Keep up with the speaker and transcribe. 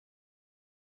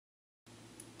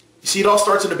You see, it all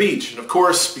starts on the beach. And of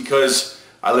course, because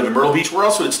I live in Myrtle Beach, where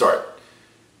else would it start?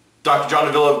 Dr. John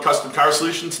Davila of Custom Power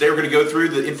Solutions. Today we're going to go through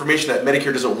the information that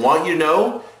Medicare doesn't want you to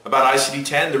know about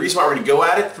ICD-10. The reason why we're going to go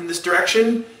at it from this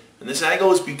direction and this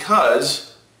angle is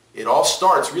because it all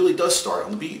starts, really does start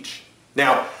on the beach.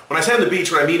 Now, when I say on the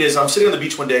beach, what I mean is I'm sitting on the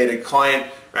beach one day and a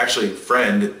client, or actually a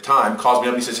friend at the time, calls me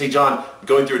up and he says, "Hey John, I'm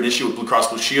going through an issue with Blue Cross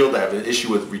Blue Shield. I have an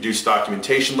issue with reduced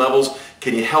documentation levels.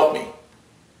 Can you help me?" I'm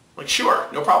like, "Sure,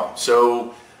 no problem."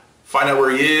 So find out where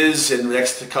he is, and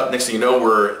next thing you know,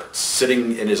 we're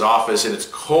sitting in his office, and it's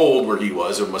cold where he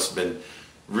was. It must have been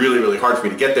really, really hard for me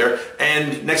to get there.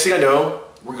 And next thing I know,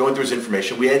 we're going through his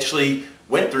information. We actually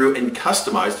went through and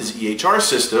customized his EHR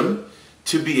system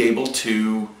to be able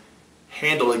to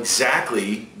handle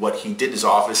exactly what he did in his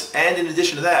office, and in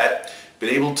addition to that, been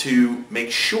able to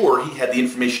make sure he had the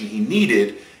information he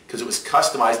needed because it was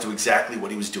customized to exactly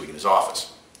what he was doing in his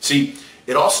office. See,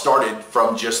 it all started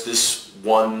from just this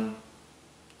one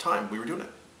time we were doing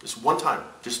it. This one time,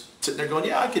 just sitting there going,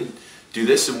 "Yeah, I could do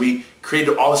this," and we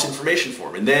created all this information for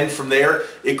him. And then from there,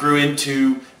 it grew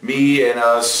into me and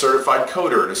a certified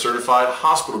coder and a certified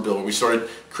hospital builder. We started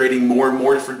creating more and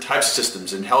more different types of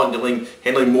systems and handling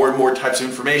more and more types of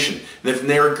information. And then from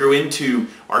there, it grew into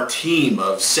our team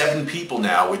of 7 people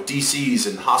now with DCs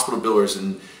and hospital builders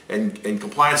and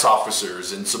compliance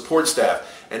officers and support staff,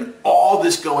 and all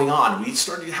this going on. We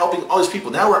started helping all these people.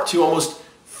 Now we're up to almost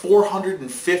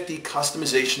 450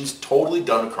 customizations totally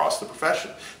done across the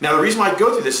profession. Now the reason why I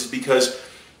go through this is because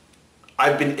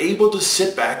I've been able to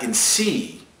sit back and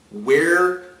see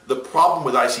where the problem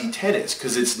with ICD-10 is,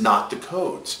 because it's not the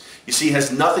codes. You see, it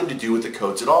has nothing to do with the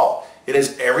codes at all. It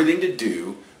has everything to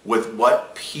do with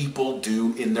what people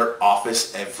do in their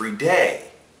office every day.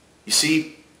 You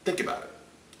see, think about it.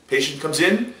 Patient comes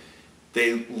in,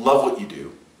 they love what you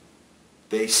do,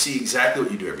 they see exactly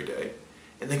what you do every day,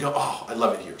 and they go, "Oh, I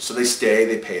love it here." So they stay,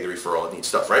 they pay the referral, and neat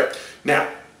stuff, right? Now,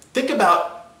 think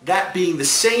about that being the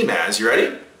same as, you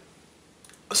ready?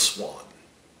 A swan.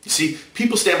 You see,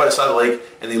 people stand by the side of the lake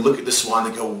and they look at the swan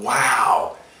and they go,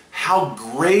 "Wow, how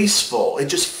graceful. It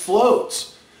just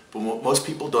floats." But what most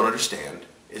people don't understand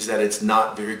is that it's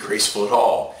not very graceful at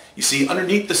all. You see,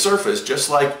 underneath the surface, just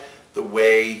like the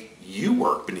way you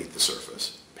work beneath the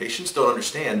surface, patients don't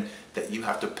understand that you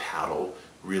have to paddle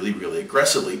really, really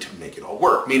aggressively to make it all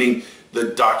work. Meaning the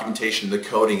documentation, the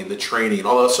coding, and the training, and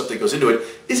all that stuff that goes into it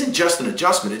isn't just an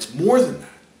adjustment, it's more than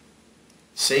that.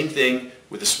 Same thing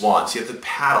with the swans. You have to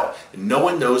paddle, and no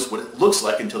one knows what it looks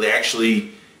like until they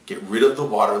actually get rid of the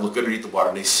water, look underneath the water,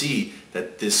 and they see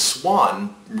that this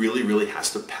swan really, really has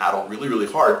to paddle really,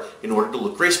 really hard in order to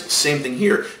look graceful. Same thing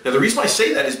here. Now the reason why I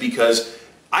say that is because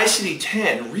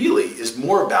ICD-10 really is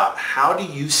more about how do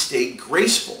you stay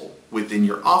graceful within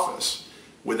your office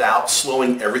without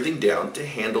slowing everything down to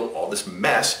handle all this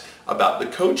mess about the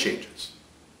code changes.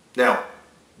 Now,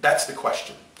 that's the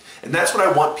question. And that's what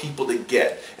I want people to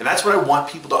get. And that's what I want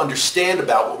people to understand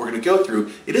about what we're going to go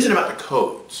through. It isn't about the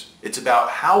codes. It's about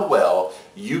how well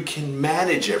you can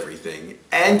manage everything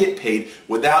and get paid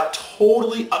without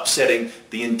totally upsetting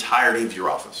the entirety of your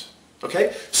office.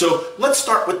 Okay? So let's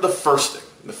start with the first thing.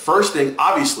 The first thing,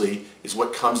 obviously, is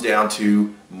what comes down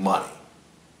to money.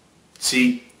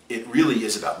 See, it really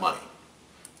is about money.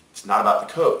 It's not about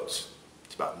the codes.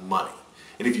 It's about money.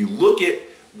 And if you look at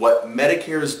what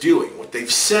Medicare is doing, what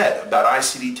they've said about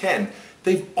ICD-10,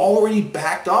 they've already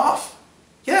backed off.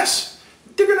 Yes,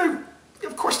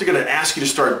 of course they're going to ask you to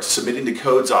start submitting the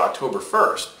codes on October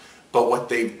 1st. But what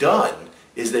they've done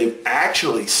is they've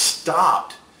actually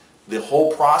stopped the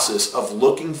whole process of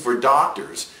looking for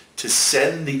doctors to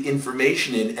send the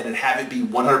information in and have it be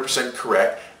 100%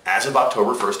 correct as of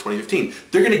October 1st, 2015.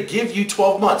 They're going to give you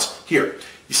 12 months. Here,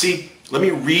 you see, let me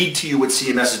read to you what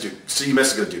CMS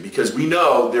is going to do, because we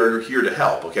know they're here to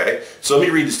help, okay? So let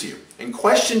me read this to you. In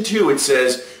question 2, it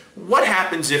says, "What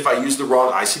happens if I use the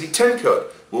wrong ICD-10 code?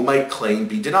 Will my claim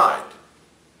be denied?"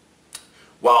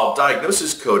 While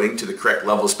diagnosis coding to the correct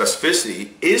level of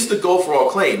specificity is the goal for all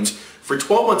claims, for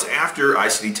 12 months after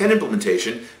ICD-10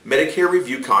 implementation, Medicare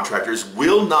review contractors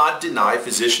will not deny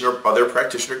physician or other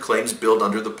practitioner claims billed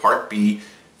under the Part B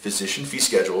physician fee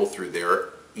schedule through their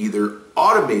either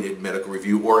automated medical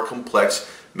review or a complex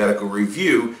medical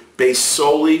review based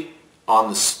solely on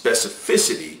the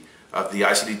specificity of the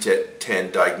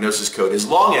ICD-10 diagnosis code, as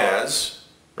long as,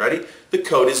 ready, the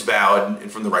code is valid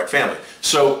and from the right family.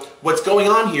 So what's going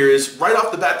on here is, right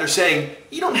off the bat, they're saying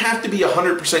you don't have to be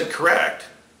 100% correct,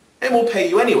 and we'll pay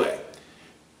you anyway.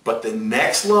 But the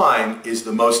next line is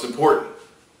the most important.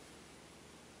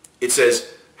 It says,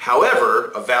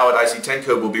 however, a valid ICD-10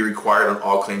 code will be required on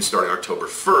all claims starting October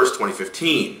 1st,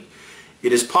 2015.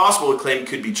 it is possible a claim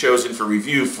could be chosen for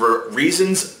review for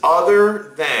reasons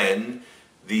other than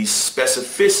the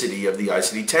specificity of the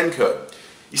ICD-10 code.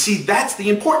 You see, that's the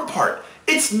important part.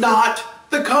 It's not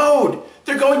the code.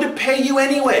 They're going to pay you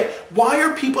anyway. Why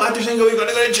are people out there saying, oh, you're going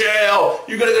to go to jail,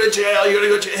 you're going to go to jail, you're going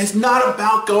to go to jail? It's not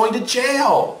about going to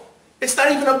jail. It's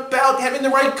not even about having the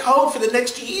right code for the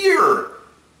next year.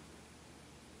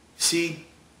 See,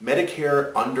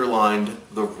 Medicare underlined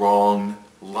the wrong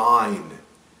line.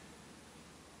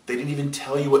 They didn't even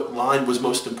tell you what line was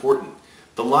most important.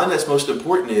 The line that's most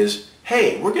important is,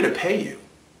 hey, we're going to pay you,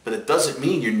 but it doesn't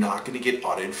mean you're not going to get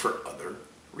audited for other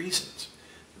reasons.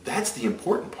 That's the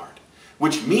important part,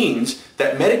 which means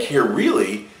that Medicare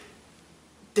really,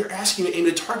 they're asking you to aim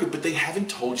at a target, but they haven't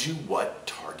told you what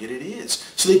target it is.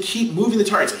 So they keep moving the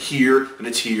target. It's here, and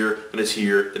it's here, and it's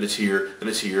here, and it's here, and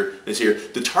it's here, and it's here.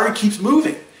 The target keeps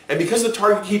moving. And because the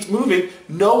target keeps moving,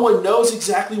 no one knows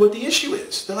exactly what the issue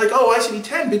is. They're like, oh,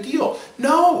 ICD-10, big deal.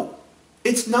 No,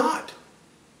 it's not.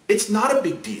 It's not a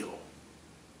big deal.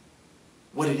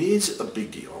 What it is a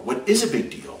big deal, or what is a big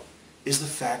deal, is the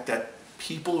fact that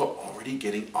people are already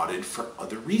getting audited for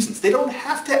other reasons. They don't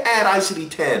have to add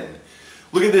ICD-10.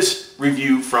 Look at this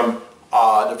review from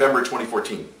November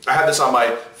 2014. I have this on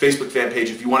my Facebook fan page.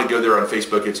 If you want to go there on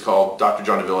Facebook, it's called Dr.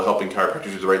 John Davila Helping Chiropractors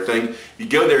Do the Right Thing. You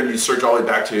go there and you search all the way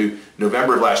back to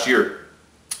November of last year.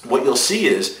 What you'll see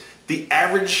is the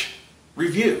average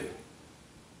review,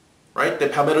 right,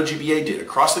 that Palmetto GBA did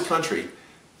across the country,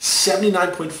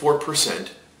 79.4%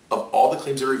 of all the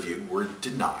claims they reviewed were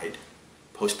denied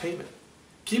post-payment.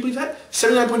 Can you believe that?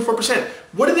 79.4%.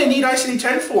 What do they need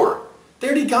ICD-10 for? They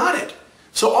already got it.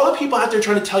 So all the people out there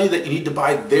trying to tell you that you need to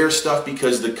buy their stuff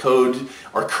because the codes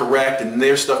are correct and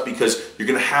their stuff because you're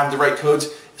going to have the right codes,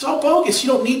 it's all bogus.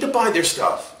 You don't need to buy their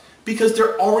stuff because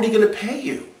they're already going to pay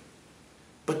you.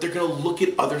 But they're going to look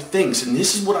at other things. And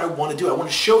this is what I want to do. I want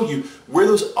to show you where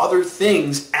those other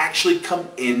things actually come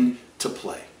into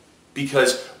play.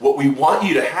 Because what we want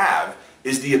you to have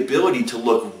is the ability to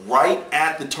look right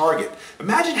at the target.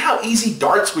 Imagine how easy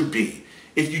darts would be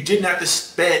if you didn't have to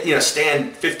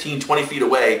stand 15, 20 feet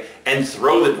away and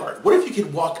throw the dart. What if you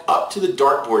could walk up to the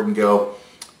dartboard and go,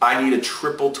 I need a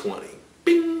triple 20,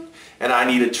 bing, and I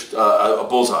need a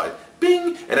bullseye,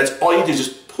 bing, and that's all you do is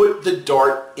just put the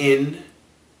dart in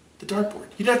the dartboard.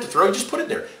 You don't have to throw, you just put it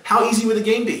there. How easy would the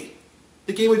game be?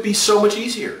 The game would be so much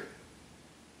easier.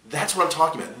 That's what I'm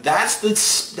talking about.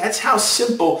 That's how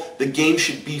simple the game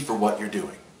should be for what you're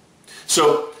doing.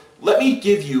 So let me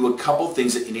give you a couple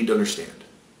things that you need to understand.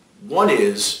 One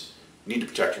is you need to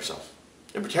protect yourself.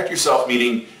 And protect yourself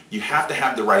meaning you have to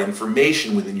have the right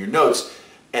information within your notes,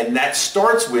 and that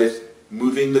starts with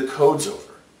moving the codes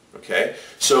over. Okay?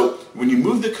 So when you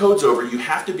move the codes over, you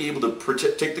have to be able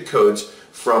to take the codes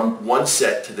from one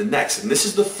set to the next. And this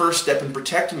is the first step in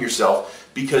protecting yourself,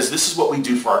 because this is what we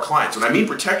do for our clients. When I mean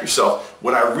protect yourself,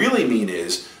 what I really mean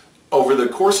is over the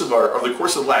course of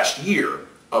last year,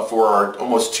 for our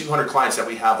almost 200 clients that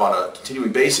we have on a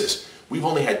continuing basis, we've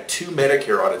only had 2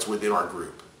 Medicare audits within our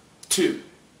group. 2.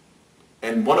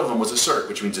 And one of them was a cert,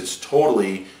 which means it's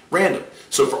totally random.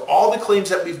 So for all the claims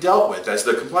that we've dealt with, as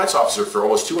the compliance officer for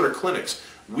almost 200 clinics,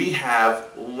 we have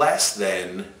less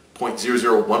than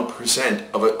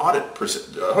 0.001% of an audit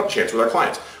chance with our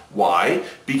clients. Why?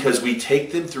 Because we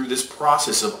take them through this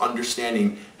process of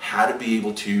understanding how to be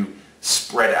able to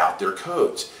spread out their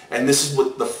codes. And this is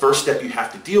what the first step you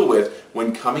have to deal with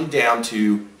when coming down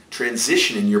to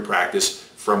transitioning your practice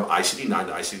from ICD-9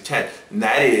 to ICD-10. And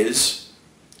that is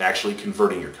actually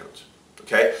converting your codes.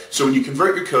 Okay? So when you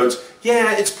convert your codes,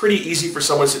 yeah, it's pretty easy for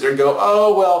someone to sit there and go,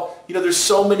 oh, well, there's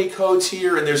so many codes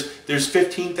here, and there's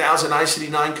 15,000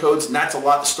 ICD-9 codes, and that's a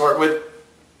lot to start with.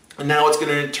 And now it's going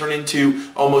to turn into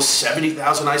almost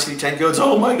 70,000 ICD-10 codes.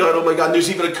 Oh my God, and there's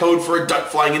even a code for a duck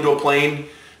flying into a plane.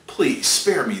 Please,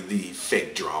 spare me the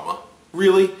fake drama.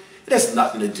 Really? It has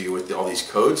nothing to do with all these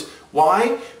codes.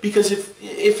 Why? Because if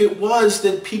it was,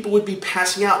 then people would be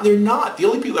passing out, and they're not. The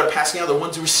only people that are passing out are the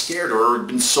ones who are scared or have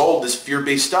been sold this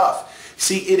fear-based stuff.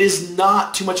 See, it is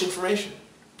not too much information.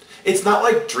 It's not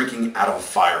like drinking out of a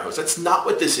fire hose. That's not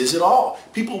what this is at all.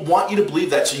 People want you to believe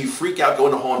that, so you freak out, go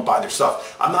into home and buy their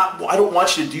stuff. I don't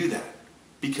want you to do that,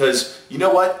 because you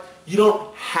know what? You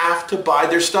don't have to buy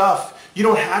their stuff. You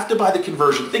don't have to buy the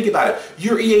conversion. Think about it.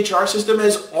 Your EHR system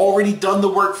has already done the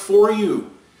work for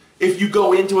you. If you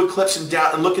go into Eclipse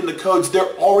and look in the codes,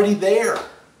 they're already there.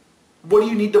 What do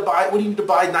you need to buy? What do you need to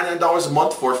buy $99 a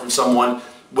month for from someone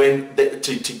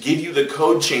to give you the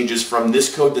code changes from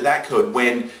this code to that code,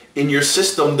 when in your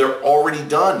system they're already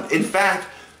done? In fact,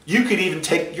 you could even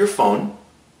take your phone,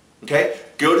 okay,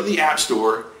 go to the App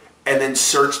Store and then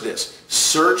search this.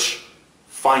 Search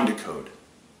find a code.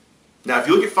 Now, if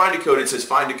you look at find a code, it says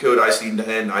find a code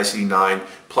ICD-10, ICD-9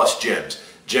 plus GEMS.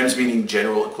 GEMS meaning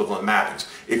general equivalent mappings.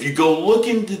 If you go look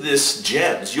into this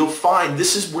GEMS, you'll find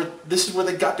this is where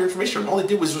they got their information from. All they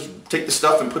did was just take the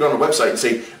stuff and put it on a website and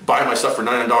say, buy my stuff for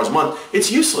 $99 a month.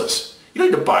 It's useless. You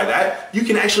don't need to buy that. You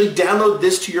can actually download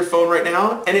this to your phone right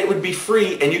now, and it would be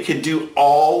free, and you could do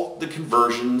all the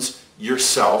conversions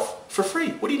yourself for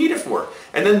free. What do you need it for?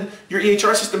 And then your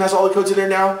EHR system has all the codes in there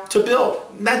now to build.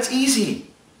 That's easy.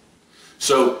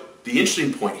 So the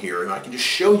interesting point here, and I can just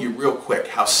show you real quick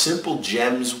how simple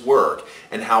GEMS work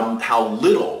and how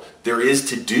little there is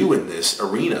to do in this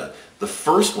arena. The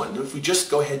first one, if we just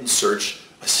go ahead and search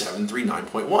a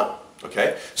 739.1.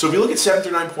 Okay, so if you look at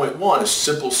 739.1, a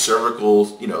simple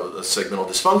cervical, a segmental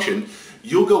dysfunction,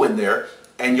 you'll go in there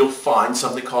and you'll find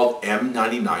something called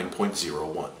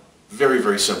M99.01. Very,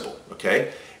 very simple.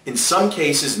 Okay, in some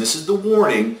cases, and this is the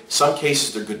warning, some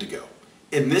cases they're good to go.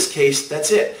 In this case,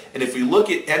 that's it. And if we look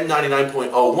at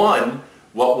M99.01,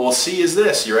 what we'll see is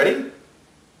this. You ready?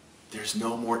 There's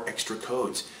no more extra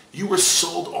codes. You were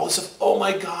sold all this stuff. Oh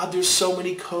my God, there's so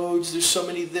many codes. There's so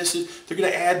many this. They're going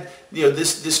to add,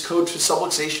 this code for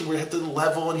subluxation. We're going to have to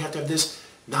level, and you have to have this.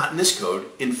 Not in this code.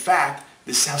 In fact,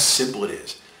 this is how simple it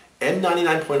is.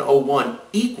 M99.01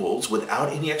 equals,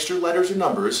 without any extra letters or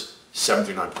numbers,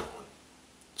 739.1.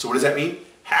 So what does that mean?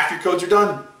 Half your codes are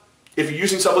done. If you're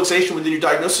using subluxation within your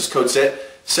diagnosis code set,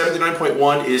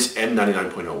 739.1 is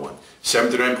M99.01.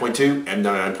 739.2,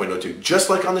 M99.02. Just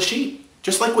like on the sheet.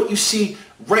 Just like what you see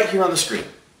right here on the screen.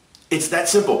 It's that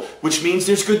simple, which means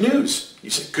there's good news. You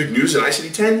say, good news in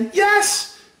ICD-10?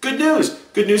 Yes! Good news.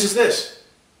 Good news is this.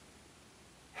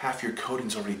 Half your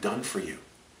coding's already done for you.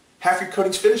 Half your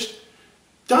coding's finished.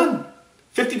 Done.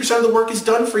 50% of the work is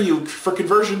done for you for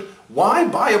conversion. Why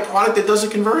buy a product that does a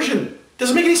conversion?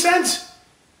 Doesn't make any sense.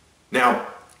 Now,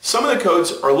 some of the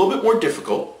codes are a little bit more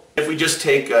difficult. If we just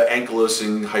take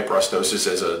ankylosing hyperostosis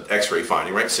as an X-ray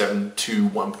finding, right,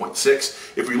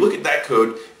 721.6, if we look at that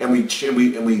code and we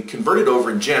convert it over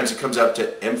in GEMS, it comes out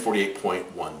to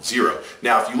M48.10.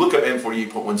 Now, if you look up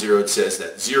M48.10, it says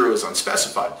that 0 is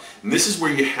unspecified. And this is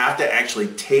where you have to actually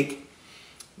take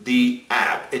the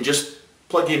app and just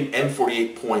plug in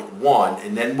M48.1,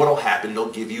 and then what will happen, it'll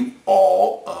give you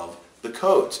all of the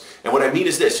codes. And what I mean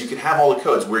is this, you can have all the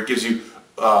codes where it gives you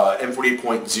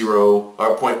M48.0,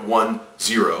 or 0.10, 11,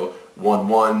 12,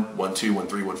 13,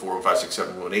 14, 15, 16,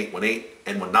 17, 18,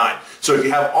 and 19. So if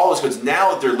you have all those codes,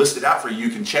 now that they're listed out for you, you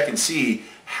can check and see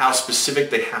how specific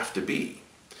they have to be.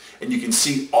 And you can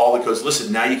see all the codes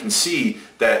listed. Now you can see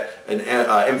that an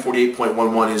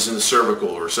M48.11 is in the cervical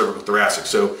or cervical thoracic.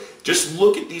 So just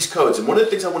look at these codes. And one of the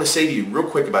things I want to say to you real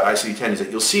quick about ICD-10 is that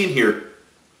you'll see in here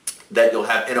that you'll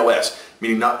have NOS,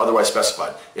 meaning not otherwise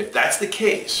specified. If that's the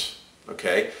case,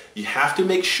 okay, you have to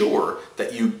make sure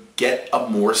that you get a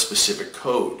more specific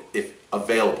code if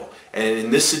available. And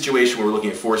in this situation where we're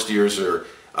looking at forced ears or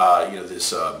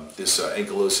this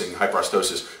ankylosing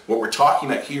hyperostosis, what we're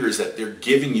talking about here is that they're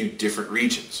giving you different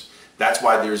regions. That's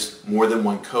why there's more than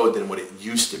one code than what it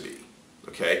used to be.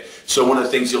 Okay, so one of the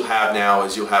things you'll have now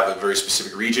is you'll have a very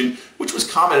specific region, which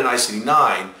was common in ICD-9,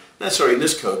 not necessarily in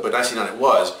this code, but in ICD-9 it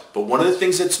was. But one of the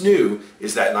things that's new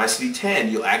is that in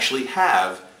ICD-10 you'll actually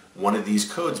have one of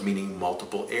these codes, meaning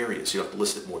multiple areas. You don't have to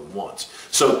list it more than once.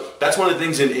 So that's one of the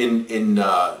things in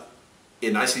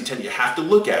ICD-10 you have to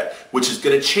look at, which is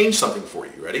going to change something for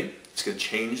you. Ready? It's going to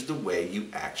change the way you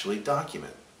actually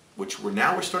document, which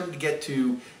we're starting to get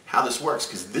to how this works,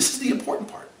 because this is the important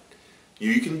part.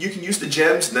 You can use the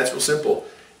GEMS, and that's real simple,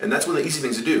 and that's one of the easy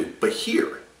things to do. But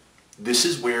here, this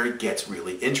is where it gets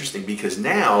really interesting, because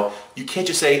now you can't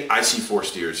just say, I see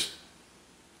forced ears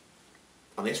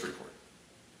on the X-ray report.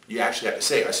 You actually have to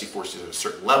say, I see forced ears at a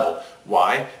certain level.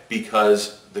 Why?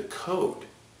 Because the code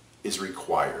is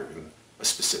requiring a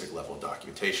specific level of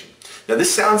documentation. Now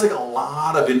this sounds like a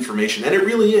lot of information, and it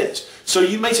really is. So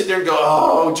you might sit there and go,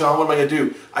 oh, John, what am I going to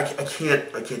do? I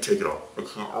can't take it all.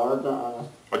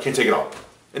 I can't take it all.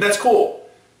 And that's cool.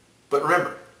 But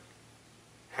remember,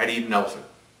 how do you eat an elephant?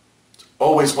 It's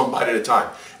always one bite at a time.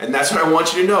 And that's what I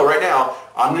want you to know right now.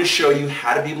 I'm going to show you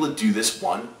how to be able to do this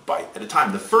one bite at a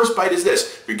time. The first bite is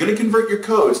this. If you're going to convert your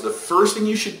codes, the first thing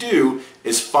you should do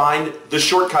is find the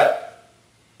shortcut.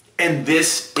 And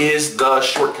this is the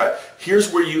shortcut.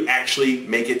 Here's where you actually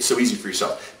make it so easy for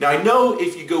yourself. Now I know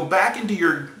if you go back into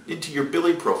your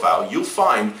billing profile, you'll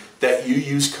find that you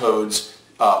use codes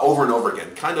over and over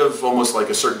again. Kind of almost like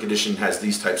a certain condition has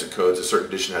these types of codes, a certain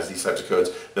condition has these types of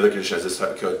codes, another condition has this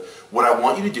type of code. What I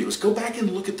want you to do is go back and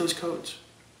look at those codes.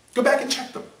 Go back and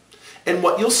check them. And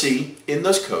what you'll see in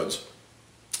those codes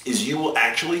is you will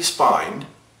actually find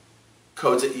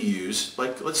codes that you use,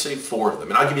 like let's say 4 of them,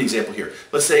 and I'll give you an example here.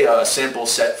 Let's say a sample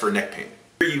set for neck pain.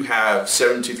 Here you have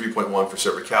 723.1 for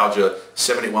cervicalgia,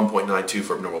 781.92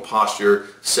 for abnormal posture,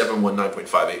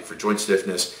 719.58 for joint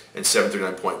stiffness, and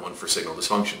 739.1 for signal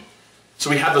dysfunction. So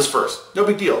we have those first. No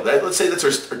big deal. Let's say that's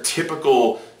our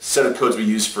typical set of codes we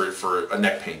use for a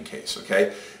neck pain case,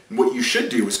 okay? And what you should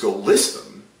do is go list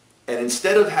them, and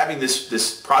instead of having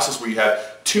this process where you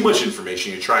have too much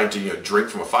information, you're trying to drink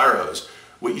from a fire hose,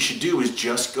 what you should do is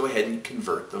just go ahead and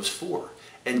convert those 4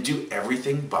 and do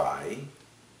everything by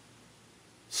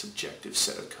subjective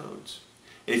set of codes.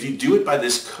 And if you do it by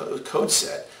this code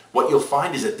set, what you'll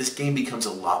find is that this game becomes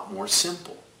a lot more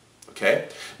simple. Okay?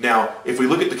 Now, if we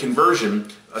look at the conversion,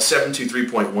 a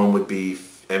 723.1 would be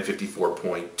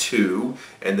M54.2,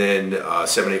 and then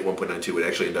 781.92 would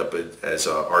actually end up as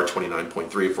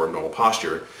R29.3 for normal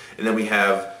posture. And then we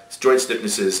have joint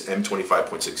stiffness is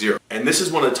M25.60. And this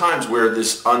is one of the times where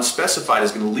this unspecified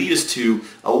is going to lead us to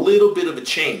a little bit of a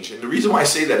change. And the reason why I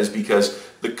say that is because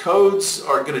the codes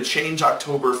are going to change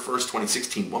October 1st,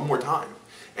 2016 one more time.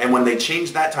 And when they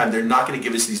change that time, they're not going to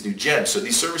give us these new gems. So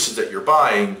these services that you're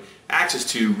buying access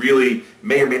to really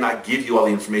may or may not give you all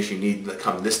the information you need to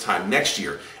come this time next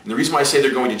year. And the reason why I say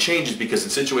they're going to change is because in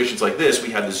situations like this,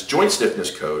 we have this joint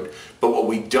stiffness code, but what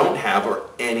we don't have are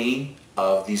any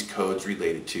of these codes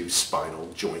related to spinal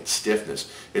joint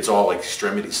stiffness. It's all like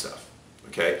extremity stuff.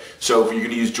 Okay? So if you're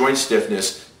going to use joint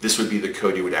stiffness, this would be the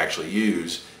code you would actually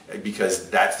use, because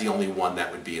that's the only one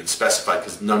that would be unspecified,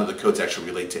 because none of the codes actually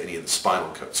relate to any of the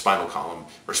spinal column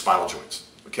or spinal joints.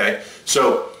 Okay?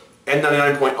 So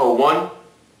N99.01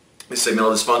 is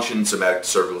segmental dysfunction, somatic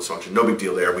cervical dysfunction. No big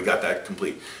deal there. We got that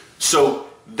complete. So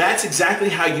that's exactly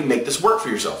how you make this work for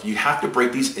yourself. You have to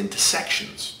break these into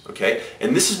sections. Okay?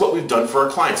 And this is what we've done for our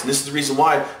clients. And this is the reason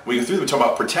why we go through them and talk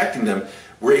about protecting them.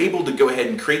 We're able to go ahead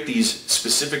and create these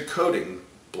specific coding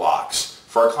blocks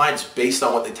for our clients based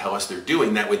on what they tell us they're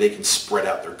doing. That way they can spread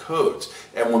out their codes.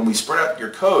 And when we spread out your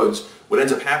codes, what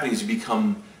ends up happening is you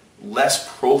become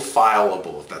less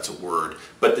profilable, if that's a word.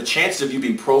 But the chances of you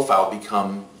being profiled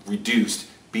become reduced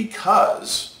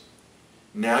because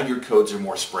now your codes are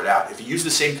more spread out. If you use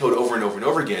the same code over and over and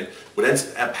over again, what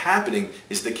ends up happening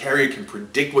is the carrier can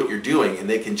predict what you're doing, and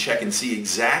they can check and see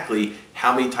exactly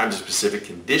how many times a specific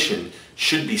condition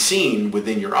should be seen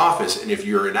within your office. And if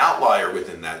you're an outlier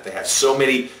within that, they have so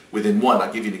many within one.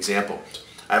 I'll give you an example.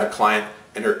 I have a client,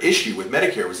 and her issue with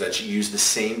Medicare was that she used the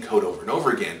same code over and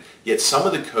over again, yet some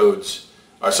of the codes,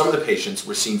 or some of the patients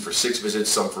were seen for 6 visits,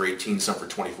 some for 18, some for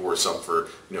 24, some for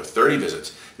 30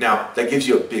 visits. Now, that gives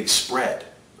you a big spread,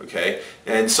 okay?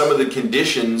 And some of the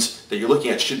conditions that you're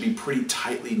looking at should be pretty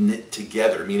tightly knit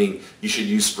together, meaning you should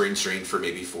use spring strain for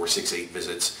maybe 4, 6, 8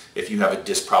 visits. If you have a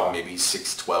disc problem, maybe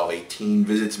 6, 12, 18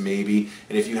 visits maybe.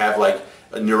 And if you have like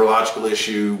a neurological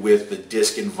issue with the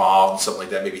disc involved, something like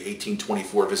that, maybe 18,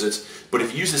 24 visits. But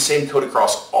if you use the same code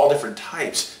across all different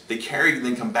types, the carrier can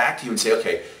then come back to you and say,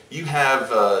 okay, you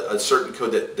have a certain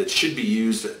code that should be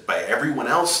used by everyone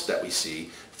else that we see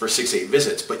for 6, 8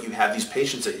 visits, but you have these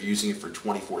patients that you're using it for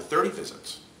 24, 30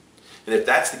 visits. And if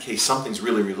that's the case, something's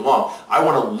really, really wrong. I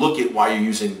want to look at why you're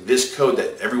using this code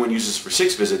that everyone uses for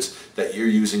 6 visits that you're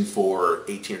using for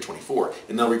 18 or 24,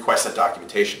 and they'll request that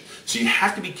documentation. So you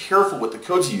have to be careful with the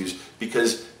codes you use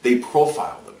because they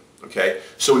profile them, okay?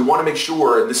 So we want to make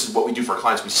sure, and this is what we do for our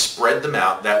clients, we spread them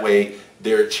out. That way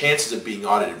their chances of being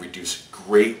audited reduce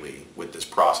greatly with this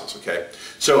process, okay?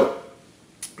 So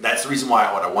that's the reason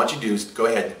why what I want you to do is go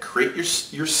ahead and create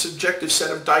your subjective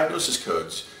set of diagnosis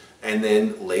codes, and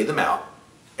then lay them out,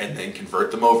 and then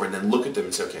convert them over, and then look at them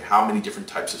and say, okay, how many different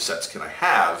types of sets can I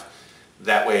have?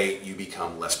 That way you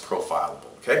become less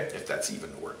profilable, okay? If that's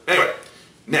even a word. Anyway,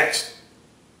 next,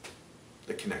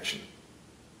 the connection.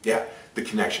 Yeah, the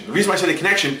connection. The reason why I say the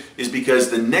connection is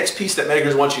because the next piece that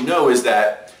Medicare wants you to know is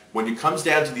that when it comes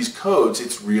down to these codes,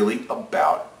 it's really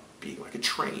about being like a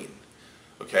train,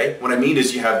 okay? What I mean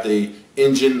is you have the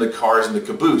engine, the cars, and the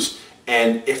caboose.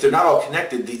 And if they're not all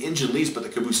connected, the engine leaves, but the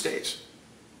caboose stays.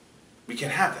 We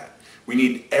can't have that. We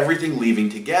need everything leaving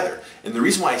together. And the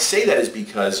reason why I say that is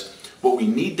because what we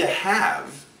need to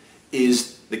have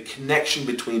is the connection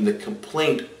between the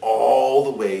complaint all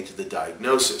the way to the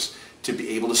diagnosis to be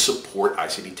able to support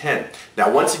ICD-10.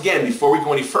 Now, once again, before we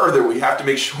go any further, we have to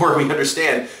make sure we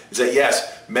understand is that,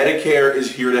 yes, Medicare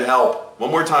is here to help.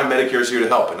 One more time, Medicare is here to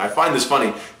help. And I find this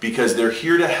funny because they're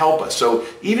here to help us. So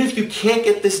even if you can't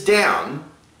get this down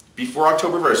before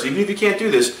October 1st, even if you can't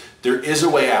do this, there is a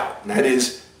way out. And that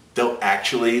is they'll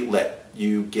actually let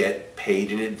you get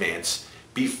paid in advance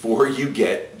before you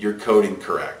get your coding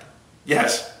correct.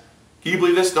 Yes. Can you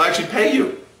believe this? They'll actually pay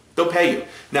you They'll pay you.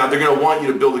 Now, they're going to want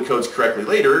you to build the codes correctly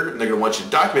later, and they're going to want you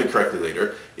to document it correctly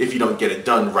later if you don't get it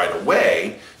done right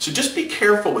away. So just be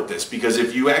careful with this, because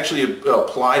if you actually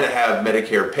apply to have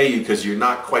Medicare pay you because you're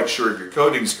not quite sure if your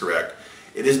coding is correct,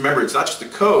 remember, it's not just the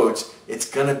codes, it's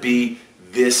going to be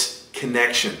this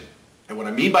connection. And what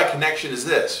I mean by connection is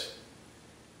this: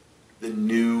 the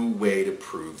new way to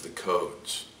prove the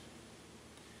codes.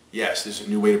 Yes, there's a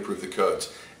new way to prove the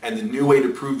codes. And the new way to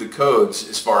prove the codes,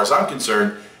 as far as I'm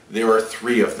concerned, there are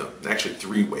 3 of them. Actually,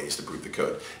 3 ways to prove the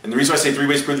code. And the reason I say 3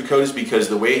 ways to prove the code is because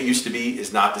the way it used to be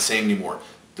is not the same anymore.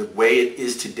 The way it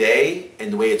is today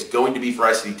and the way it's going to be for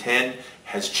ICD-10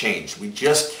 has changed. We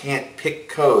just can't pick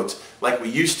codes like we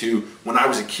used to when I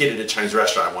was a kid at a Chinese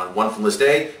restaurant. I wanted one from list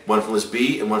A, one from list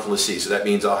B, and one from list C. So that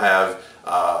means I'll have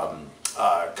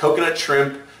coconut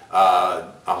shrimp,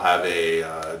 I'll have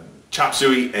a chop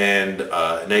suey, and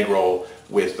an egg roll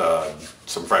with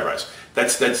some fried rice.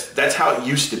 That's how it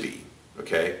used to be,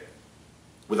 okay,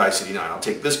 with ICD-9. I'll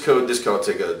take this code, I'll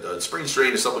take a sprain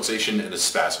strain, a subluxation, and a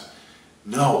spasm.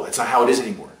 No, that's not how it is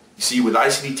anymore. You see, with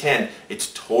ICD-10,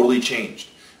 it's totally changed.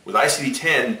 With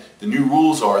ICD-10, the new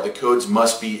rules are the codes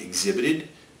must be exhibited,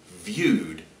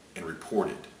 viewed, and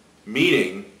reported.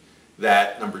 Meaning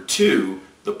that, number 2,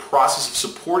 the process of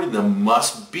supporting them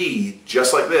must be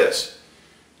just like this.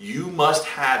 You must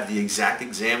have the exact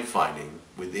exam finding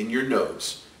within your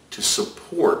notes to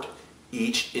support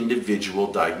each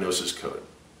individual diagnosis code.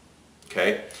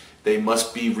 Okay? They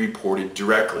must be reported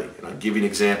directly. And I'll give you an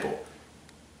example.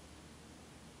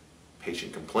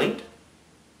 Patient complaint,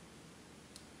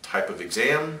 type of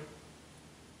exam,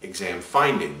 exam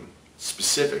finding,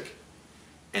 specific,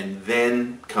 and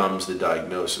then comes the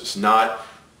diagnosis, not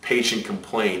patient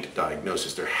complaint,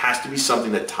 diagnosis. There has to be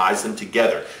something that ties them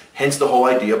together. Hence the whole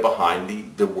idea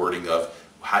behind the wording of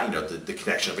how, the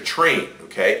connection of a train,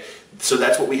 okay? So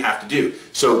that's what we have to do.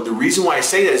 So the reason why I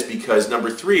say that is because, number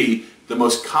 3, the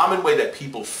most common way that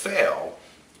people fail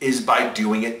is by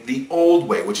doing it the old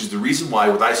way, which is the reason why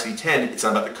with ICD-10, it's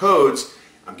not about the codes.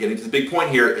 I'm getting to the big point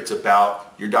here. It's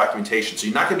about your documentation. So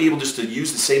you're not going to be able just to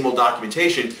use the same old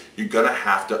documentation. You're going to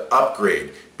have to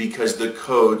upgrade because the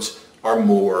codes are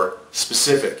more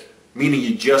specific, meaning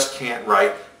you just can't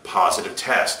write positive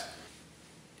test.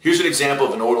 Here's an example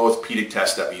of an old orthopedic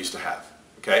test that we used to have,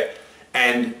 okay?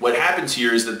 And what happens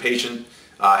here is the patient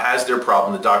has their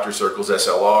problem, the doctor circles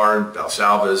SLR and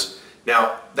Valsalva's.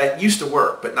 Now, that used to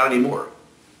work, but not anymore.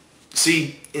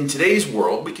 See, in today's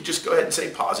world, we could just go ahead and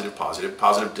say positive, positive,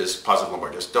 positive disc, positive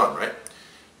lumbar disc, done, right?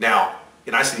 Now,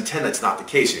 in ICD-10, that's not the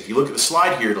case. If you look at the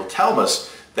slide here, it'll tell us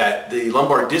that the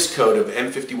lumbar disc code of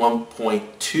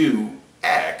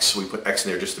M51.2X, we put X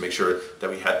in there just to make sure that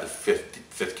we had the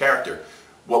fifth character.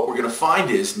 What we're going to find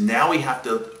is now we have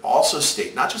to also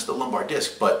state not just the lumbar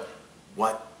disc, but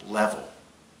what level.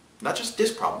 Not just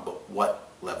disc problem, but what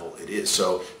level it is.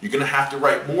 So you're going to have to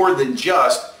write more than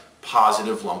just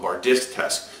positive lumbar disc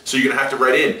test. So you're going to have to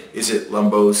write in, is it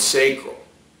lumbosacral?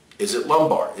 Is it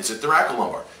lumbar? Is it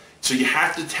thoracolumbar? So you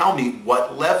have to tell me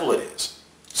what level it is.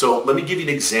 So let me give you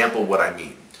an example of what I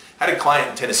mean. I had a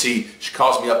client in Tennessee, she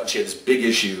calls me up and she had this big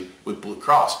issue with Blue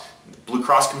Cross. Blue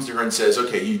Cross comes to her and says,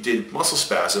 okay, you did muscle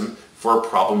spasm for a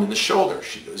problem in the shoulder.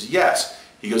 She goes, yes.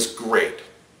 He goes, great.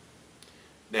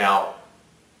 Now,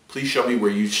 please show me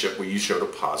where you showed a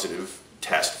positive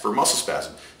test for muscle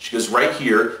spasm. She goes, right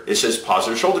here, it says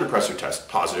positive shoulder depressor test,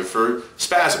 positive for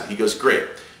spasm. He goes, great.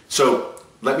 So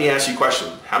let me ask you a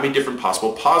question. How many different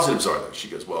possible positives are there? She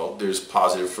goes, well, there's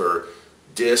positive for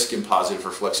disc and positive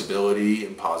for flexibility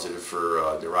and positive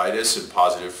for neuritis and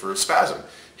positive for spasm.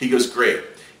 He goes, great.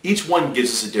 Each one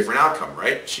gives us a different outcome,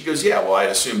 right? She goes, yeah, well, I'd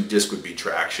assume disc would be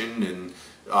traction and,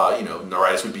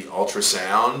 neuritis would be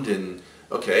ultrasound and,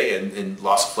 okay, and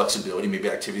loss of flexibility, maybe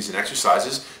activities and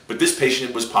exercises. But this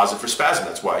patient was positive for spasm.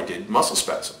 That's why I did muscle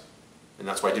spasm. And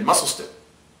that's why I did muscle stim.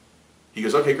 He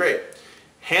goes, okay, great.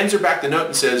 Hands her back the note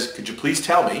and says, could you please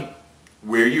tell me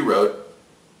where you wrote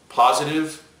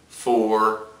positive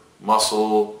for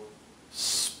muscle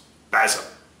spasm?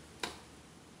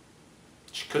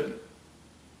 She couldn't.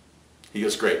 He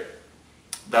goes, great.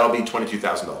 That'll be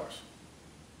 $22,000.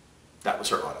 That was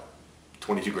her audit.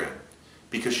 22 grand.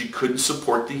 Because she couldn't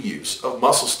support the use of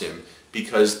muscle stim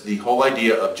because the whole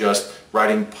idea of just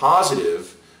writing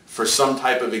positive for some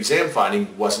type of exam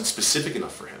finding wasn't specific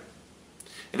enough for him.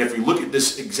 And if we look at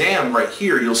this exam right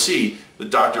here, you'll see the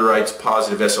doctor writes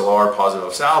positive SLR, positive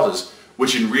Valsalva's,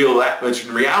 which in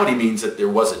reality means that there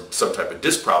was some type of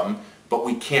disc problem, but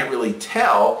we can't really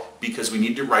tell because we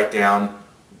need to write down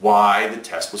why the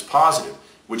test was positive,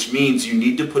 which means you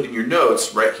need to put in your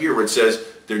notes right here where it says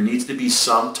there needs to be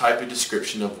some type of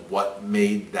description of what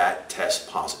made that test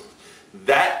positive.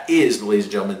 That is, ladies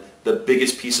and gentlemen, the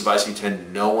biggest piece of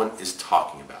ICD-10 no one is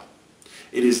talking about.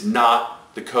 It is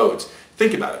not the codes.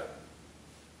 Think about it.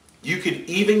 You could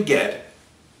even get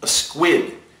a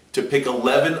squid to pick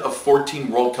 11 of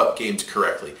 14 World Cup games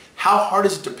correctly. How hard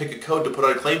is it to pick a code to put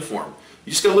on a claim form?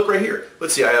 You just got to look right here.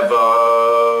 Let's see, I have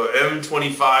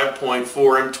M25.4,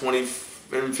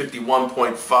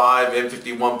 M51.5,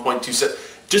 M51.27.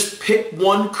 Just pick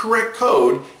one correct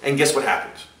code and guess what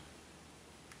happens?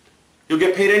 You'll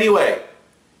get paid anyway.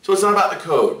 So it's not about the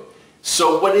code.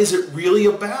 So what is it really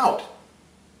about?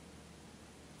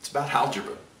 It's about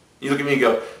algebra. You look at me and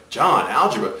go, John,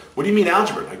 algebra? What do you mean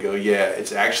algebra? I go, yeah,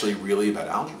 it's actually really about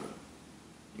algebra.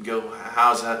 You go,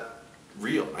 how's that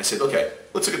real? And I said, okay,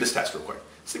 let's look at this test real quick.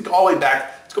 Let's think all the way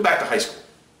back. Let's go back to high school.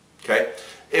 Okay?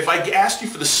 If I asked you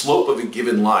for the slope of a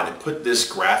given line and put this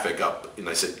graphic up, and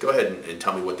I said, go ahead and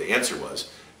tell me what the answer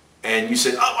was, and you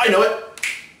said, oh, I know it.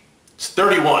 It's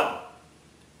 31.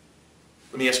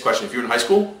 Let me ask a question. If you're in high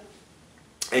school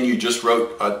and you just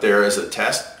wrote there as a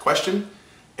test question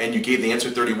and you gave the answer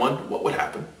 31, what would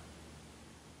happen?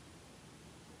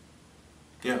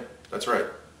 Yeah, that's right.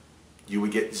 You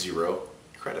would get 0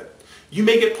 credit. You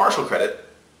may get partial credit,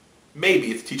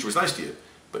 maybe if the teacher was nice to you,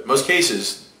 but in most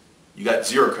cases you got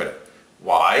 0 credit.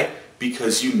 Why?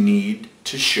 Because you need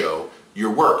to show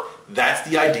your work. That's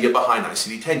the idea behind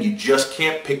ICD-10. You just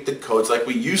can't pick the codes like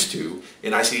we used to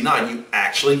in ICD-9. You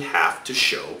actually have to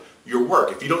show your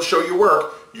work. If you don't show your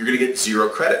work, you're going to get 0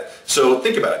 credit. So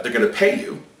think about it. They're going to pay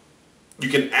you. You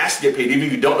can ask to get paid even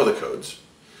if you don't know the codes.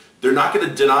 They're not going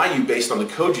to deny you based on the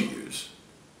code you use.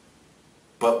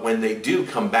 But when they do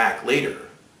come back later,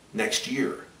 next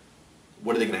year,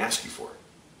 what are they going to ask you for?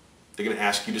 They're going to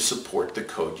ask you to support the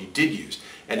code you did use.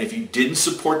 And if you didn't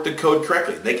support the code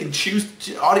correctly, they can choose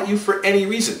to audit you for any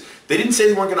reason. They didn't say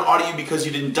they weren't going to audit you because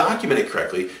you didn't document it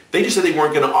correctly. They just said they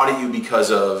weren't going to audit you because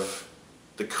of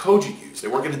the code you used. They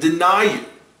weren't going to deny you.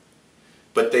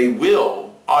 But they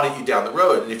will audit you down the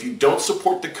road. And if you don't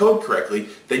support the code correctly,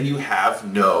 then you have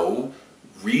no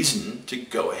reason to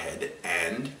go ahead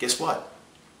and, guess what?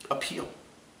 Appeal.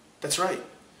 That's right.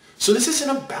 So this isn't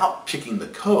about picking the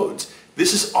codes.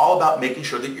 This is all about making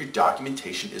sure that your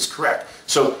documentation is correct.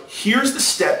 So here's the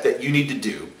step that you need to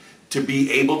do to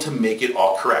be able to make it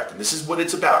all correct. And this is what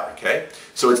it's about, okay?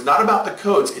 So it's not about the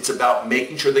codes. It's about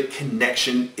making sure the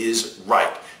connection is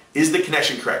right. Is the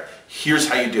connection correct? Here's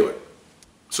how you do it.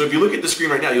 So if you look at the screen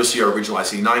right now, you'll see our original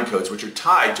ICD-9 codes, which are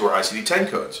tied to our ICD-10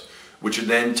 codes, which are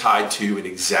then tied to an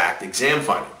exact exam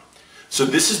finding. So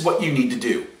this is what you need to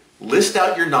do. List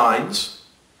out your 9s,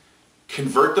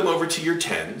 convert them over to your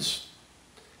 10s,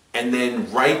 and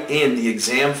then write in the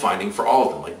exam finding for all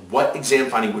of them. Like what exam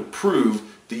finding would prove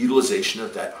the utilization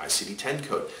of that ICD-10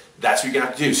 code. That's what you're going to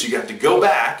have to do. So you're going to have to go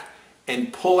back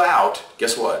and pull out,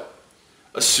 guess what?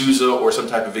 A Sousa or some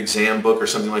type of exam book or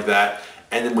something like that.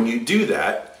 And then when you do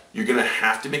that, you're going to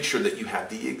have to make sure that you have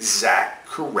the exact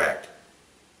correct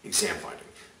exam finding.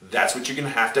 That's what you're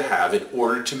going to have in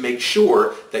order to make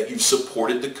sure that you've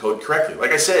supported the code correctly.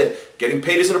 Like I said, getting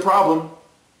paid isn't a problem.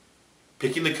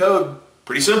 Picking the code,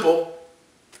 pretty simple.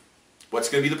 What's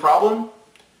going to be the problem?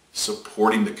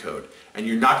 Supporting the code. And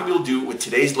you're not going to be able to do it with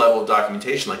today's level of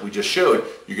documentation like we just showed.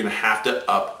 You're going to have to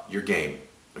up your game.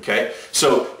 Okay?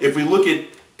 So if we look at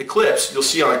Eclipse, you'll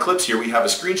see on Eclipse here we have a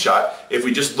screenshot. If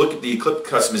we just look at the Eclipse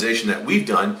customization that we've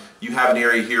done, you have an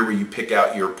area here where you pick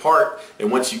out your part,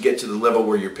 and once you get to the level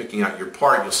where you're picking out your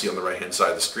part, you'll see on the right hand side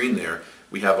of the screen there,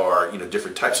 we have our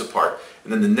different types of part.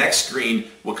 And then the next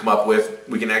screen will come up with,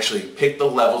 we can actually pick the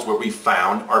levels where we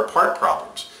found our part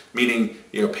problems, meaning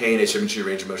pain, asymmetry,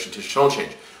 range of motion, tissue tone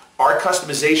change. Our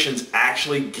customizations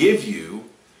actually give you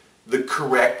the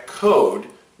correct code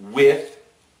with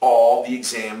all the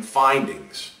exam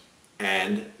findings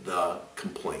and the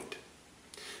complaint.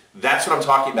 That's what I'm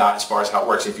talking about as far as how it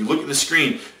works. If you look at the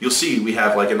screen, you'll see we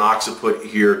have like an occiput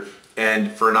here,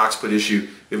 and for an occiput issue,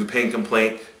 we have a pain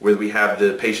complaint where we have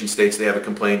the patient states they have a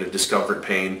complaint of discomfort,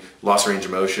 pain, loss of range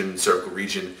of motion, cervical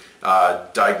region.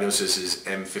 Diagnosis is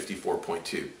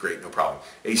M54.2. Great, no problem.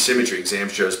 Asymmetry, exam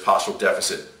shows postural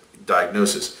deficit.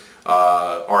 Diagnosis,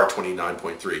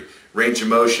 R29.3. Range of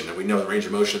motion, and we know the range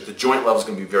of motion at the joint level is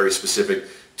going to be very specific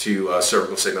to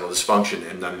cervical segmental dysfunction,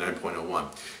 M99.01.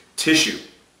 Tissue,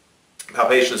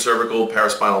 palpation of cervical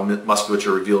paraspinal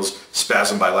musculature reveals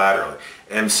spasm bilaterally,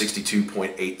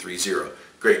 M62.830.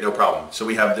 Great, no problem. So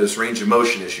we have this range of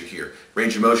motion issue here.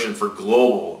 Range of motion for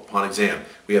global upon exam.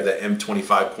 We have that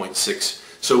M25.6.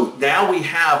 So now we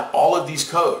have all of these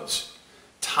codes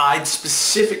tied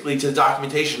specifically to the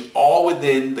documentation all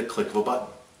within the click of a button.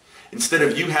 instead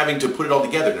of you having to put it all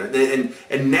together.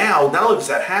 And now, not only does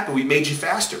that happen, we made you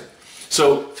faster.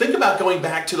 So think about going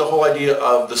back to the whole idea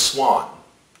of the swan.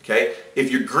 Okay?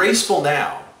 If you're graceful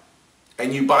now,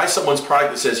 and you buy someone's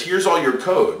product that says, here's all your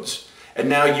codes, and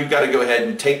now you've got to go ahead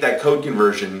and take that code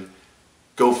conversion,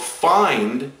 go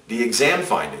find the exam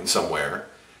finding somewhere,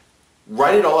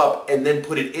 write it all up, and then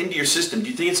put it into your system, do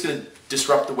you think it's going to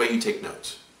disrupt the way you take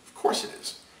notes? Of course it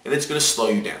is. And it's going to slow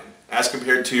you down. As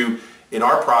compared to, in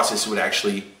our process, it would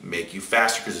actually make you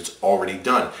faster because it's already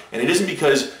done. And it isn't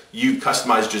because you've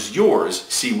customized just yours.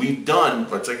 See, we've done,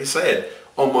 like I said,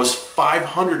 almost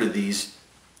 500 of these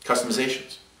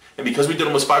customizations. And because we've done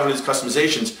almost 500 of these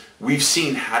customizations, we've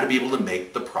seen how to be able to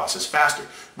make the process faster.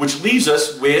 Which leaves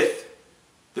us with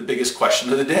the biggest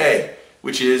question of the day,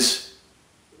 which is,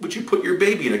 would you put your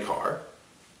baby in a car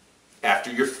after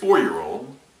your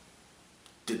 4-year-old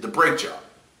did the brake job?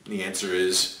 And the answer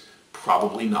is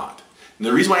probably not. And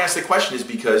the reason why I ask the question is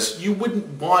because you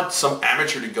wouldn't want some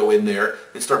amateur to go in there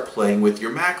and start playing with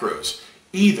your macros.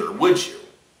 Either, would you?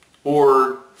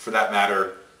 Or, for that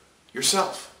matter,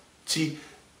 yourself. See,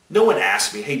 no one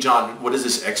asks me, hey John, what does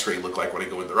this x-ray look like when I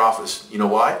go in their office? You know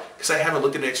why? Because I haven't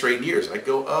looked at an x-ray in years. I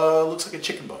go, looks like a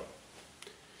chicken bone.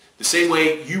 The same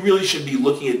way you really should be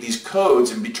looking at these codes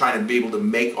and be trying to be able to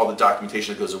make all the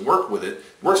documentation that goes and works with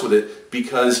it,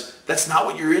 because that's not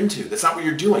what you're into. That's not what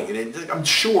you're doing. And I'm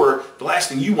sure the last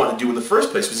thing you want to do in the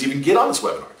first place was even get on this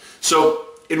webinar. So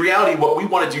in reality, what we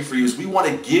want to do for you is we want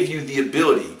to give you the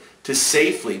ability to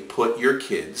safely put your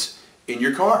kids in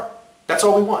your car. That's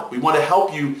all we want. We want to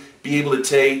help you be able to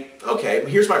say, okay,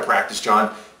 here's my practice,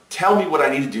 John. Tell me what I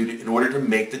need to do in order to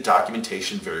make the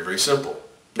documentation very, very simple.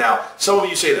 Now, some of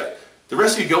you say that. The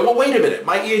rest of you go, well, wait a minute.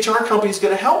 My EHR company is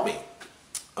going to help me.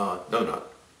 No, not.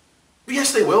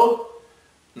 Yes, they will.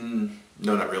 No,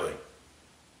 not really.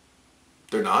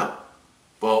 They're not?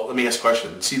 Well, let me ask a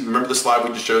question. See, remember the slide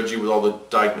we just showed you with all the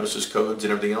diagnosis codes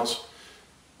and everything else?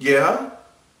 Yeah?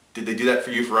 Did they do that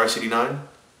for you for ICD-10?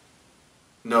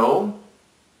 No?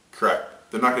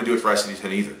 Correct. They're not going to do it for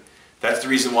ICD-10 either. That's the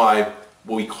reason why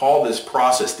we call this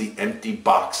process the empty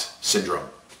box syndrome.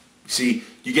 See,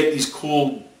 you get these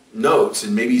cool notes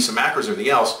and maybe some macros and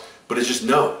everything else, but it's just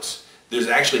notes. There's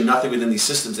actually nothing within these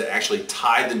systems that actually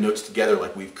tie the notes together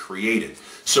like we've created.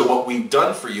 So what we've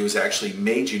done for you is actually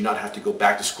made you not have to go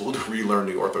back to school to relearn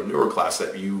the ortho neuro class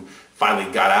that you finally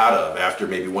got out of after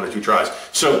maybe 1 or 2 tries.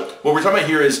 So what we're talking about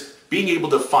here is being able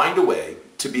to find a way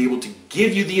to be able to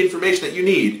give you the information that you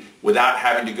need without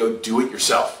having to go do it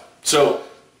yourself. So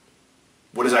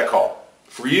what is that called?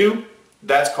 For you,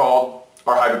 that's called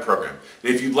our hybrid program.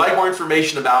 And if you'd like more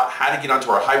information about how to get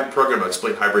onto our hybrid program, I'll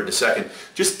explain hybrid in a second,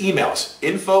 just email us,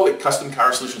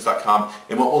 info@customchiroSolutions.com,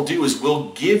 and what we'll do is we'll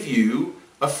give you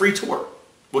a free tour.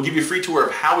 We'll give you a free tour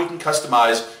of how we can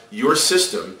customize your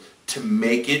system to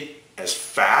make it as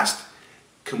fast,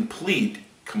 complete,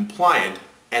 compliant,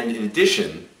 and in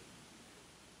addition,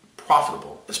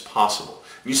 profitable as possible.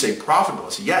 And you say profitable? I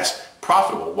say yes,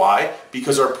 profitable. Why?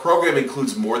 Because our program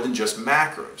includes more than just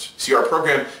macros. See, our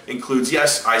program includes,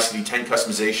 yes, ICD-10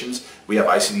 customizations. We have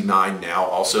ICD-9 now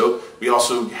also. We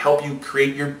also help you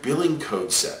create your billing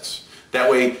code sets. That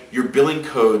way, your billing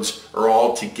codes are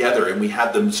all together, and we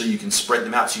have them so you can spread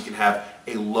them out so you can have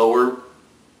a lower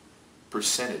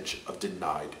percentage of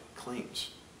denied claims.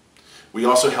 We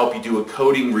also help you do a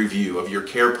coding review of your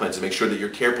care plans and make sure that your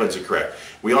care plans are correct.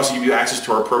 We also give you access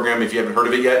to our program, if you haven't heard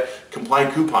of it yet,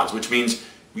 compliant coupons, which means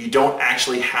we don't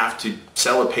actually have to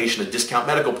sell a patient a discount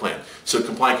medical plan. So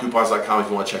compliantcoupons.com if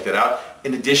you want to check that out.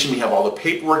 In addition, we have all the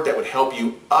paperwork that would help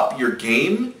you up your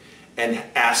game and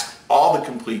ask all the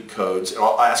complete codes,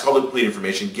 ask all the complete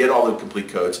information, get all the complete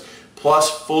codes, plus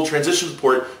full transition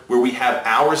support where we have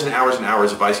hours and hours and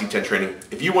hours of ICD-10 training.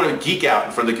 If you want to geek out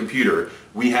in front of the computer,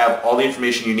 we have all the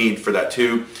information you need for that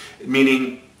too.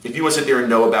 Meaning, if you want to sit there and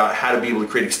know about how to be able to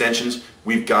create extensions,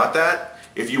 we've got that.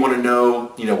 If you want to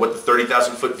know, what the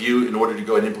 30,000 foot view in order to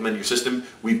go and implement your system,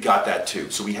 we've got that too.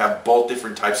 So we have both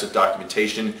different types of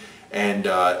documentation and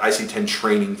ICD-10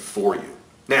 training for you.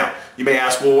 Now, you may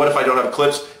ask, well, what if I don't have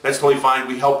clips? That's totally fine.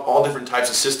 We help all different types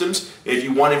of systems. If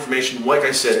you want information, like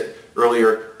I said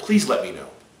earlier, please let me know.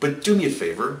 But do me a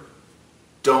favor,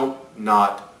 don't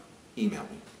not email me.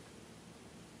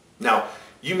 Now,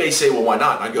 you may say, well, why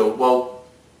not? And I go, well,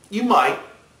 you might,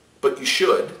 but you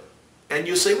should. And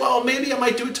you'll say, well, maybe I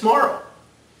might do it tomorrow.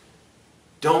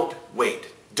 Don't wait.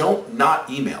 Don't not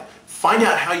email. Find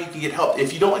out how you can get help.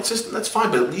 If you don't like system, that's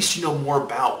fine, but at least you know more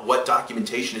about what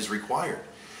documentation is required.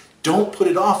 Don't put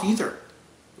it off either.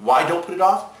 Why don't put it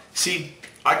off? See,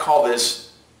 I call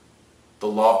this the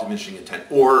law of diminishing intent,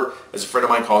 or as a friend of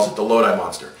mine calls it, the Lodi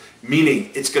monster. meaning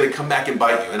it's going to come back and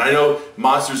bite you. And I know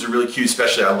monsters are really cute,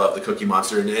 especially I love the Cookie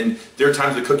Monster, and there are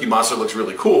times the Cookie Monster looks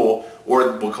really cool,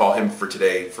 or we'll call him for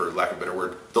today, for lack of a better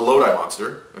word, the Lodi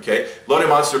Monster, okay? Lodi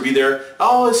Monster will be there,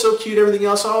 oh, it's so cute, everything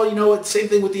else, oh, you know what, same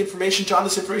thing with the information, John,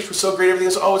 this information was so great, everything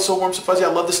else, oh, it's so warm, so fuzzy, I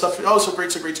love this stuff, oh, so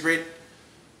great, so great, so great.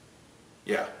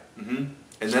 Yeah, And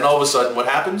then all of a sudden, what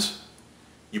happens?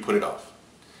 You put it off.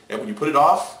 And when you put it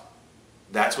off,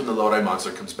 that's when the Lodi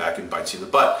Monster comes back and bites you in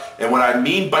the butt. And what I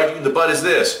mean biting you in the butt is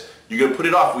this. You're going to put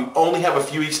it off. We only have a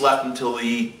few weeks left until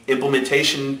the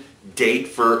implementation date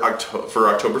for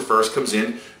October 1st comes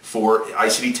in for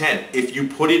ICD-10. If you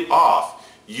put it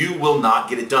off, you will not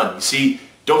get it done. You see,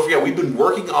 don't forget, we've been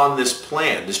working on this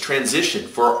plan, this transition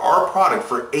for our product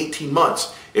for 18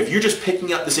 months. If you're just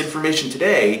picking up this information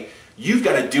today, you've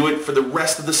got to do it for the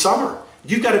rest of the summer.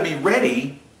 You've got to be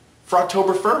ready for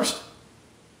October 1st.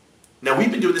 Now,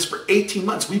 we've been doing this for 18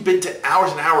 months. We've been to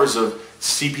hours and hours of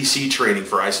CPC training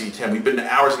for ICD-10. We've been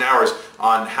to hours and hours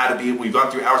on how to be, we've gone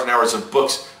through hours and hours of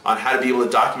books on how to be able to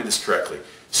document this correctly.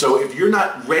 So if you're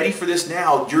not ready for this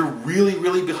now, you're really,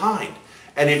 really behind.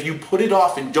 And if you put it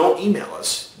off and don't email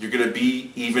us, you're going to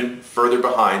be even further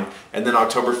behind. And then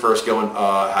October 1st going,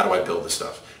 how do I build this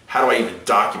stuff? How do I even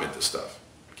document this stuff?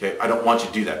 Okay, I don't want you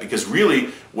to do that, because really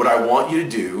what I want you to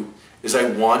do is I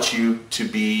want you to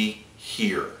be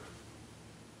here.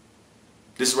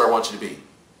 This is where I want you to be.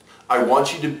 I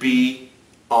want you to be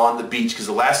on the beach, because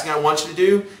the last thing I want you to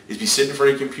do is be sitting in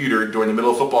front of your computer during the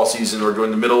middle of football season, or during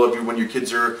the middle of when your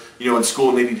kids are, in school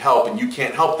and they need help and you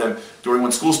can't help them during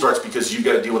when school starts because you've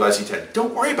got to deal with ICD-10.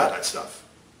 Don't worry about that stuff.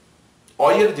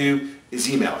 All you got to do is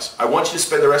email us. I want you to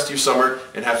spend the rest of your summer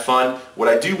and have fun. What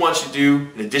I do want you to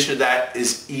do, in addition to that,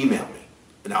 is email me.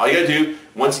 And all you got to do,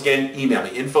 once again, email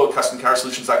me,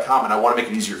 info@customcarsolutions.com, and I want to make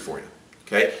it easier for you.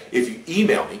 Okay? If you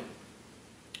email me,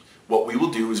 what we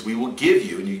will do is we will give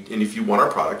you, and if you want our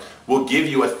product, we'll give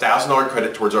you $1,000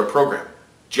 credit towards our program,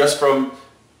 just from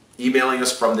emailing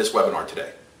us from this webinar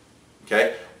today.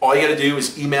 Okay? All you got to do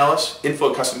is email us,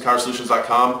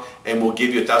 info@customcarsolutions.com, and we'll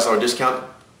give you a $1,000 discount.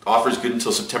 Offer is good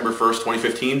until September 1st,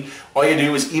 2015. All you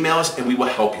do is email us, and we will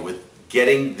help you with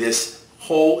getting this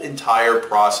whole entire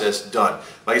process done.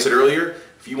 Like I said earlier,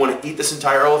 if you want to eat this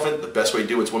entire elephant, the best way to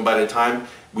do it is one bite at a time.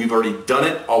 We've already done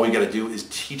it. All we got to do is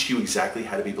teach you exactly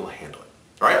how to be able to handle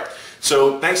it. All right?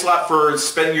 So thanks a lot for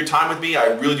spending your time with me. I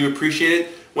really do appreciate it.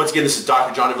 Once again, this is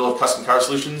Dr. John DeVille of Custom Car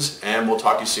Solutions, and we'll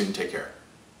talk to you soon. Take care.